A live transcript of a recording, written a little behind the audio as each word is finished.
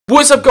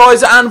What's up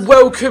guys, and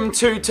welcome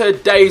to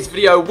today's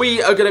video.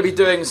 We are going to be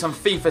doing some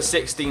FIFA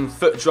 16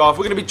 foot draft.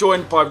 We're going to be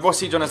joined by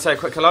Rossi. Do you want to say a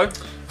quick hello?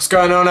 What's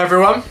going on,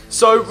 everyone?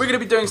 So we're going to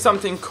be doing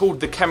something called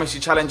the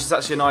chemistry challenge. It's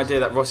actually an idea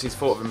that Rossi's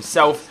thought of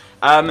himself.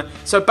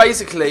 So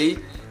basically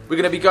we're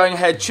going to be going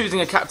ahead,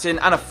 choosing a captain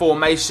and a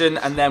formation,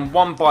 and then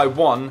one by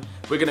one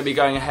we're going to be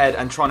going ahead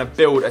and trying to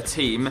build a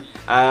team.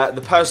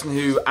 The person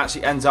who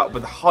actually ends up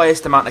with the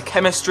highest amount of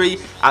chemistry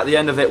at the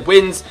end of it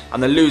wins,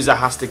 and the loser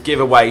has to give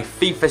away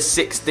FIFA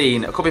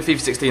 16, a copy of FIFA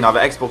 16, either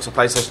Xbox or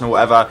PlayStation or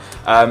whatever,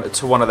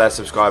 to one of their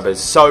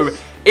subscribers. So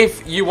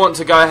if you want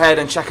to go ahead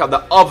and check out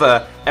the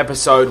other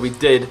episode we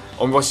did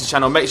on Rossi's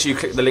channel, make sure you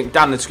click the link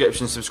down in the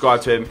description, subscribe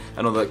to him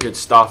and all that good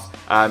stuff.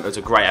 It was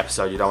a great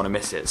episode, you don't want to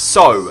miss it.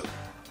 So,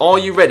 are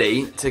you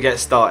ready to get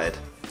started?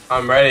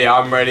 I'm ready.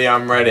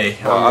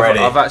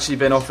 I've actually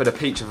been offered a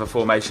peach of a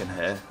formation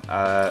here.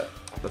 The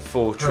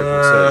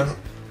 4-2-2.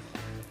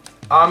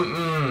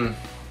 I'm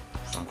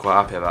quite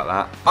happy about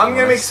that. I'm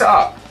going to mix it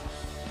up.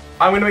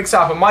 On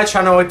my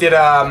channel I did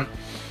a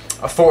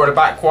 4 at the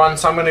back one,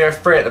 so I'm going to go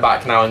 3 at the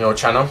back now on your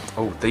channel.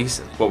 Oh,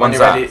 decent. What one's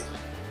that? Ready,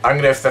 I'm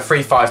going to go for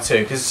the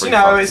 3-5-2, because, you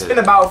know, it's been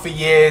about for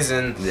years,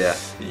 and,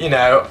 you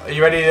know, are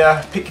you ready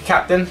to pick your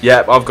captain?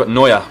 Yeah, I've got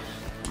Neuer.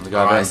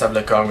 Alright, let's have a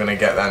look what I'm going to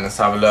get then. Let's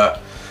have a look.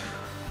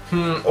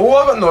 Oh,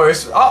 I've got Neuer.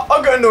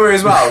 I'll go Neuer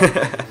as well.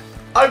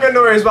 I'll go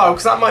Neuer as well,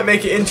 because that might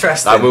make it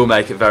interesting. That will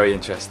make it very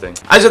interesting.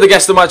 As you're the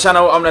guest on my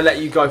channel, I'm going to let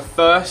you go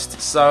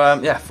first. So,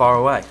 yeah, far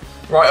away.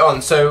 Right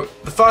on. So,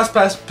 the first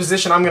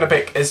position I'm going to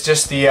pick is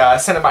just the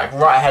centre-back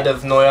right ahead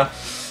of Neuer.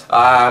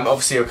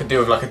 Obviously, I could do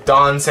with like a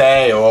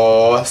Dante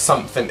or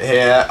something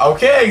here.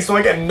 Okay, so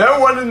I get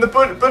no one in the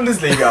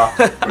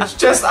Bundesliga, which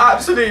just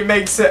absolutely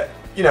makes it,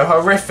 you know,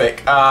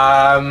 horrific.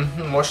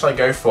 What should I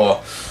go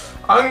for?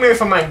 I'm going to go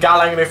for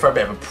Mangala. I'm going to go for a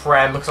bit of a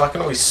Prem, because I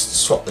can always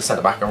swap the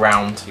centre-back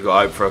around. You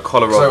got to hope for a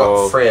Kolarov, so I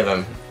got 3 of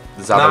them.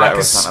 Zabaleta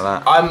or something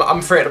like that.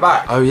 I'm 3 at the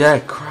back. Oh yeah,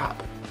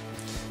 crap.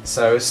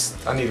 So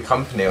I need a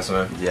company or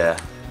something. Yeah.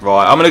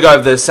 Right, I'm going to go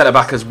with the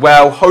centre-back as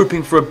well,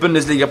 hoping for a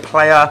Bundesliga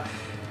player.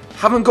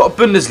 Haven't got a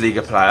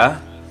Bundesliga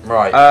player.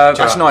 Right.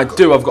 Actually, no, I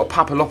do. I've got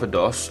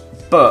Papadopoulos,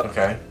 but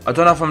I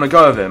don't know if I'm going to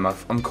go with him.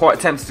 I'm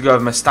quite tempted to go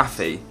with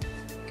Mustafi,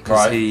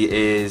 because he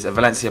is a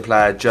Valencia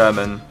player,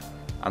 German,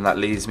 and that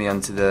leads me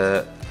into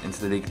the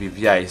Ligue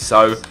BBVA.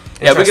 So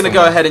yeah, we're going to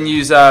go ahead and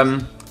use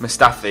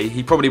Mustafi.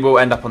 He probably will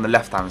end up on the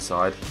left-hand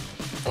side.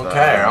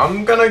 Okay,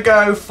 I'm going to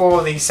go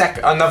for the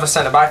another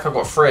centre-back. I've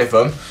got 3 of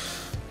them.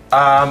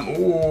 I've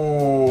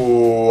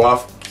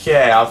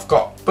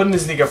got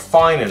Bundesliga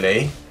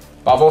finally,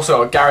 but I've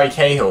also got Gary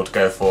Cahill to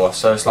go for.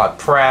 So it's like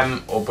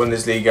Prem or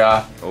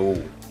Bundesliga.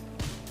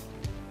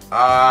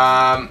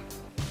 I'm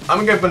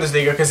going to go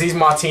Bundesliga because he's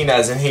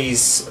Martinez and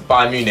he's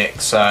Bayern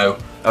Munich, so...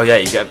 Oh yeah,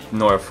 you get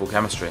Neuer full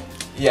chemistry.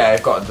 Yeah,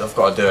 I've got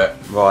to do it.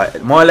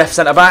 Right, my left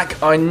centre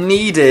back. I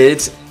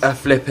needed a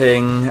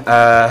flipping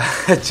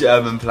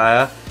German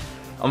player.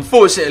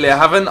 Unfortunately, I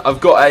haven't.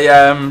 I've got a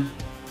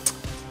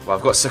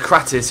I've got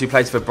Socrates, who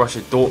plays for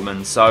Borussia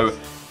Dortmund. So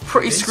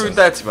pretty screwed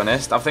there, to be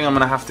honest. I think I'm going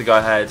to have to go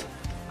ahead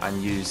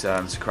and use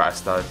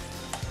Socrates though,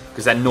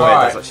 because then Neuer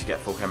does actually get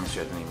full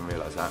chemistry. I didn't even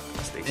realise that.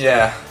 That's decent.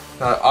 Yeah.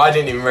 I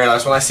didn't even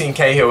realise when I seen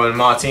Cahill and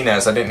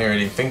Martinez. I didn't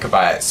really think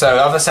about it. So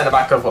the other centre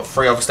back, I've got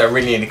 3. Obviously, I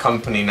really need a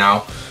company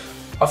now.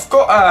 I've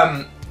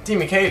got Di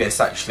Michaelis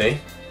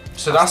actually.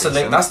 So that's the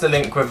link. That's the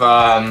link with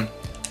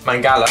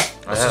Mangala.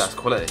 Oh, yeah, that's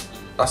quality.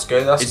 That's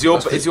good. Is your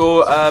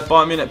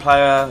Bayern Munich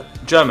player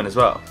German as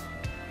well?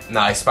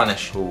 No, he's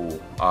Spanish.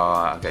 Ooh,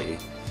 alright, I'll get you.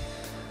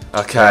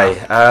 Okay,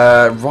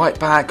 right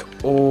back,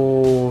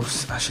 or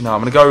actually no,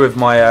 I'm gonna go with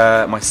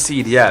my my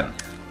CDM.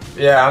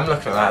 Yeah, I'm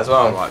looking at that as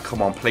well. Right,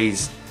 come on,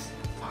 please.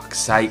 Fuck's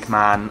sake,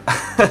 man.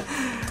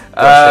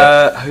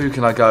 Who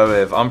can I go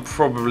with? I'm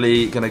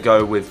probably going to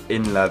go with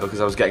Inler, because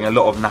I was getting a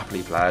lot of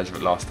Napoli players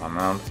last time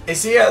round.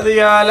 Is he at the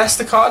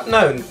Leicester card?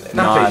 No,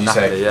 Napoli,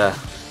 Napoli, yeah.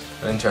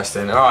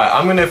 Interesting. Alright,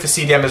 I'm going to go for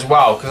CDM as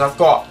well, because I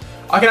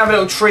can have a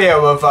little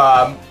trio of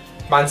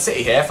Man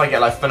City here, if I get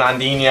like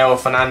Fernandinho or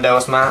Fernando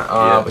or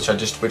something, which I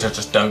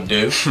just don't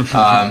do.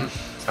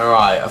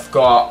 Alright, I've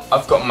got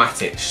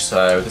Matic,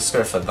 so let's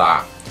go for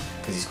that,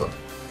 because he's got a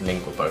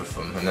link with both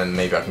of them, and then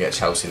maybe I can get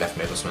Chelsea left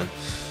mid or something.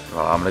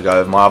 Right, I'm going to go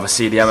with my other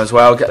CDM as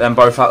well, get them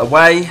both out of the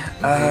way.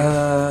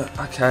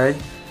 Okay,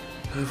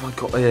 who have I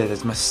got here?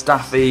 There's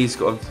Mustafi, he's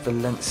got a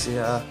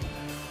Valencia.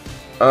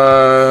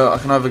 I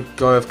can either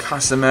go with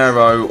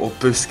Casemiro or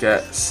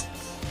Busquets.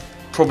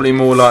 Probably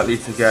more likely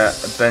to get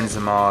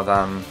Benzema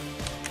than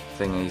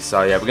thingy.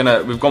 So yeah,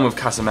 we've gone with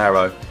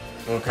Casemiro.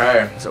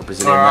 Okay. Sort of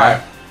Brazilian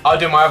there. I'll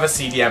do my other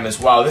CDM as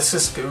well. This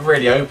is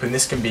really open.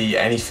 This can be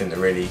anything that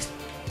really...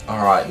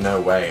 Alright, no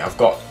way. I've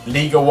got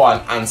Liga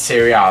 1 and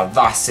Serie A.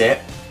 That's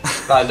it.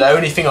 The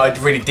only thing I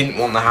really didn't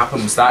want to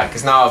happen was that,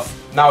 because now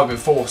I've been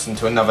forced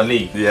into another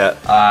league. Yeah.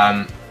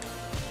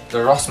 The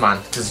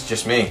Rossman, because it's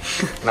just me.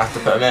 Gonna have to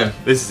put him in.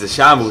 This is a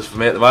shambles for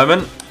me at the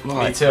moment.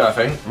 Right. Me too, I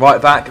think.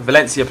 Right back,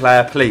 Valencia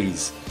player,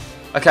 please.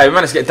 Okay, we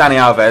managed to get Dani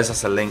Alves.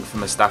 That's a link for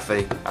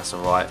Mustafi. That's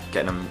alright.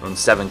 Getting him on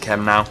 7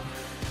 chem now.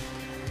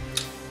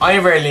 I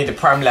really need a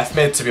prem left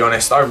mid, to be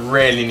honest. I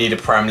really need a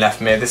prem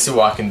left mid. This is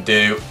what I can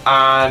do.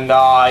 And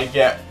I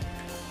get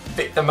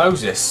Victor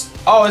Moses.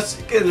 Oh, it's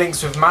good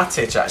links with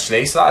Matic,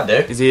 actually, so that'll do.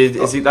 Is he?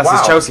 That's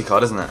his Chelsea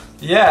card, isn't it?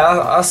 Yeah,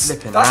 that's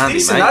handy,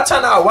 decent. mate. That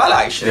turned out well,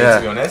 actually, to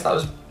be honest. That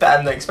was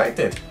better than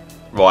expected.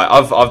 Right,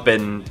 I've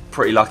been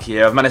pretty lucky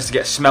here. I've managed to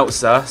get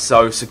Schmelzer,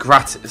 so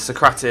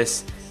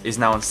Socrates is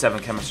now on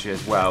 7 chemistry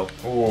as well.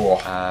 Oh.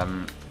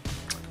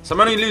 So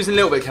I'm only losing a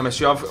little bit of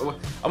chemistry.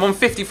 I'm on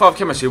 55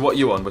 chemistry. What are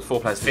you on with 4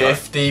 players to go?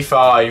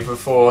 55 with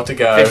 4 to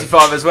go.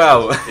 55 as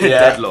well.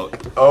 Yeah.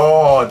 Deadlock.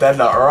 Oh,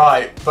 deadlock.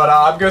 Right, but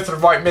I'm going to the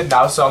right mid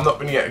now, so I'm not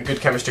going to get a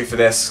good chemistry for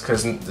this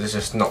because it's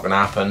just not going to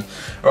happen.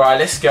 Right,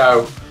 let's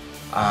go.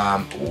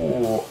 Nah.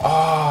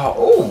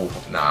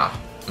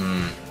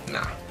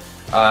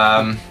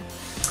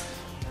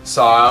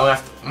 So I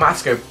might have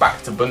to go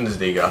back to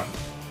Bundesliga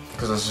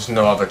because there's just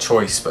no other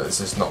choice. But it's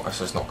just not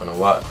going to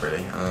work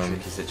really.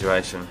 Tricky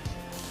situation.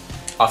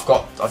 I've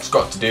just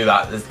got to do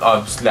that.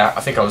 I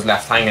think I was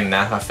left hanging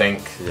there. I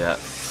think. Yeah.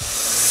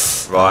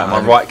 Right, my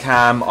right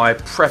cam. I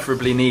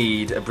preferably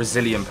need a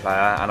Brazilian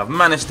player, and I've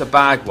managed to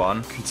bag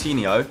one.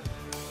 Coutinho.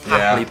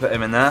 Happily put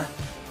him in there.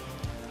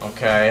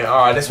 Okay.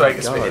 All right. This way it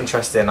gets a bit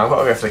interesting. I've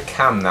got to go for the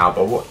cam now,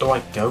 but what do I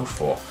go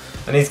for?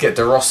 I need to get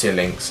De Rossi a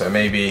link, so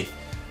maybe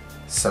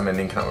someone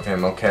linking up with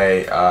him.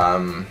 Okay.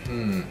 I've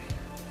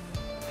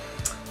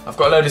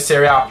got a load of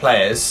Serie A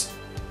players.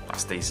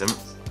 That's decent.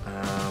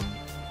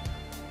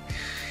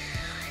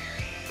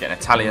 Get an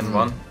Italian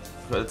one.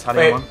 Got an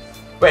Italian one.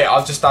 Wait,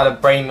 I've just had a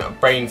brain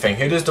thing.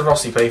 Who does De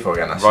Rossi play for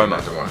again? That's Roma.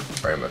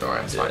 Roma, don't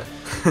worry, it's fine.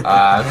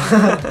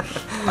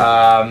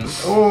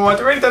 Oh, I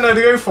really don't know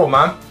who to go for,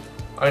 man.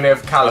 I'm going to go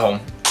for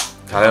Callejon.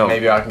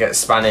 Maybe I can get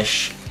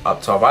Spanish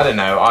up top. I don't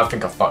know. I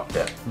think I fucked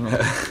it.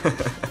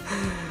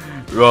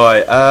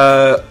 Right.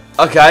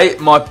 Okay.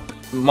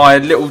 My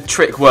little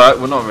trick worked.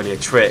 Well, not really a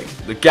trick.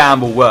 The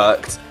gamble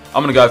worked.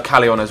 I'm going to go with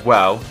Callejon as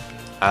well.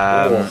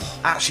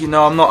 Actually,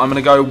 no, I'm not. I'm going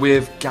to go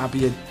with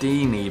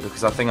Gabbiadini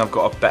because I think I've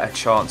got a better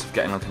chance of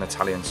getting like an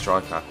Italian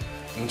striker.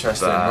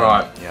 Interesting,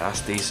 right. Yeah,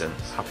 that's decent.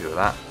 Happy with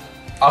that.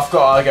 I've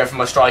got to go for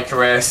my striker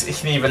race. You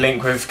can either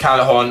link with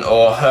Callejon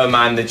or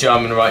Hermann, the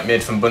German right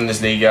mid from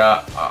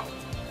Bundesliga.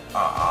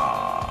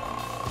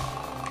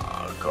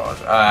 Oh, God.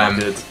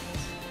 Good.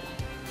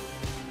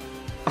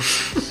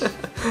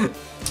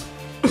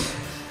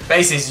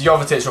 Basically, it's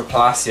Jovetic or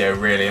Palacio,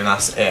 really, and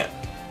that's it.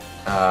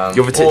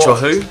 Jovetic or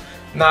who?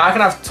 Nah, I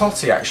can have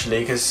Totti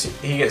actually because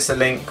he gets a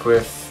link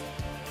with.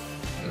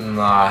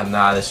 Nah,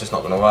 that's just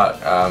not gonna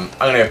work. I'm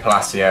gonna go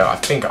Palacio. I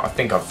think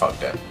I've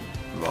fucked it.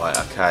 Right.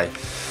 Okay.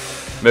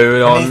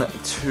 Moving on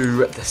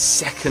to the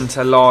second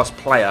to last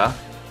player,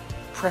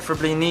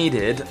 preferably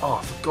needed. Oh,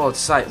 for God's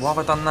sake, why have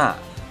I done that?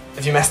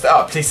 If you messed it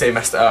up, please say you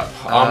messed it up.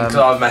 Because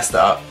I've messed it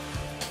up.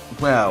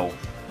 Well,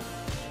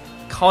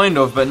 kind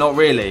of, but not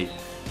really.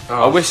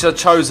 I wish I'd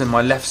chosen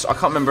my left. I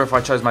can't remember if I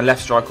chose my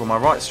left striker or my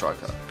right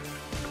striker.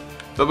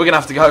 But we're gonna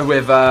have to go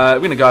with. We're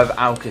gonna go with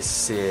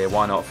Alcacer.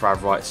 Why not for our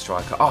right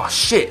striker? Oh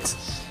shit!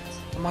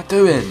 What am I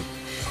doing?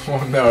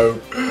 Oh no,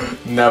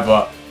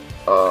 never.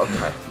 Oh,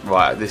 okay.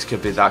 Right. This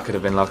could be. That could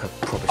have been like a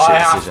proper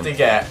shit decision.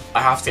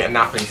 I have to get a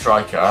Napoli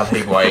striker,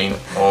 Higuain,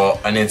 or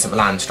an Inter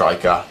Milan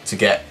striker to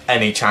get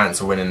any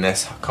chance of winning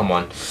this. Come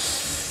on.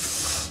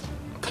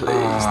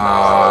 Please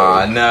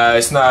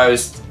no.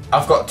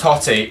 I've got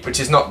Totti,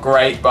 which is not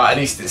great, but at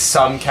least it's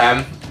some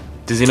chem.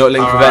 Does he not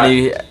link with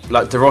any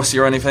like De Rossi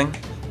or anything?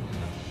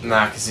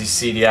 Nah, because he's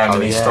CDM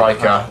and he's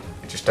striker.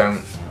 Just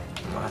don't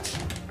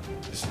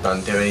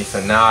do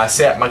anything. Nah, that's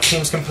it. My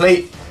team's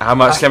complete. How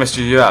much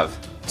chemistry do you have?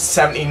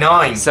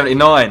 79.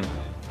 79.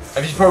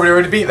 Have you probably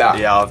already beat that?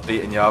 Yeah, I've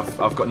beaten you.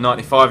 I've got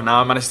 95 now.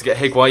 I managed to get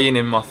Higuain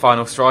in my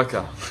final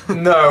striker.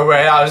 No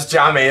way, that was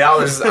jammy. That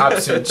was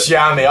absolute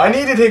jammy. I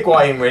needed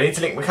Higuain really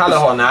to link with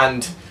Callejon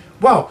and...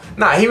 Well,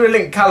 he would have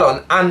linked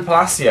Callejon and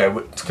Palacio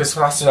because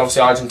Palacio's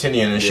obviously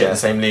Argentinian and shit in the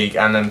same league,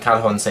 and then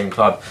Callejon same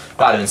club.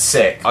 That'd have been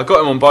sick. I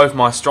got him on both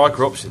my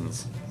striker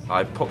options.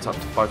 I popped up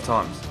both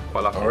times.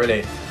 Quite lucky. Oh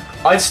really?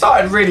 I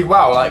started really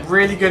well, like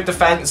really good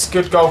defence,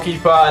 good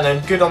goalkeeper, and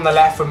then good on the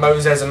left with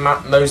Moses and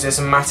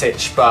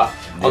Matic, but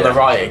on the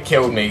right it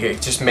killed me.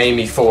 It just made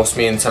me force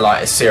me into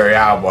like a Serie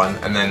A one,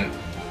 and then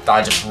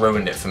that just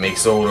ruined it for me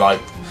because all like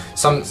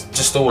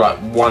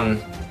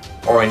one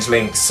orange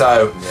link.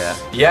 So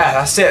yeah,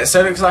 that's it. So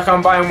it looks like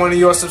I'm buying one of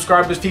your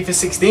subscribers FIFA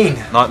 16.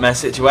 Nightmare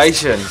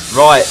situation.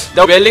 Right,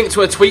 there'll be a link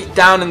to a tweet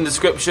down in the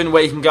description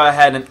where you can go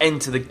ahead and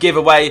enter the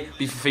giveaway.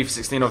 Be for FIFA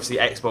 16, obviously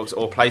Xbox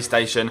or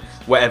PlayStation,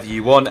 whatever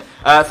you want.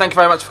 Thank you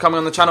very much for coming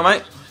on the channel,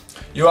 mate.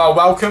 You are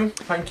welcome.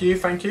 Thank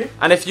you.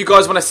 And if you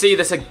guys want to see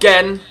this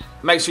again,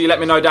 make sure you let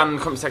me know down in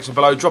the comment section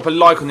below. Drop a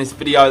like on this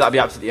video, that'd be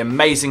absolutely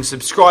amazing.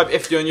 Subscribe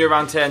if you're new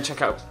around here, and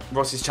check out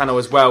Ross's channel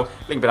as well.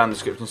 Link down in the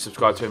description.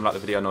 Subscribe to him, like the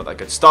video, and all that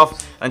good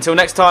stuff. Until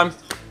next time,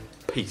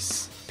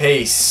 peace.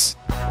 Peace.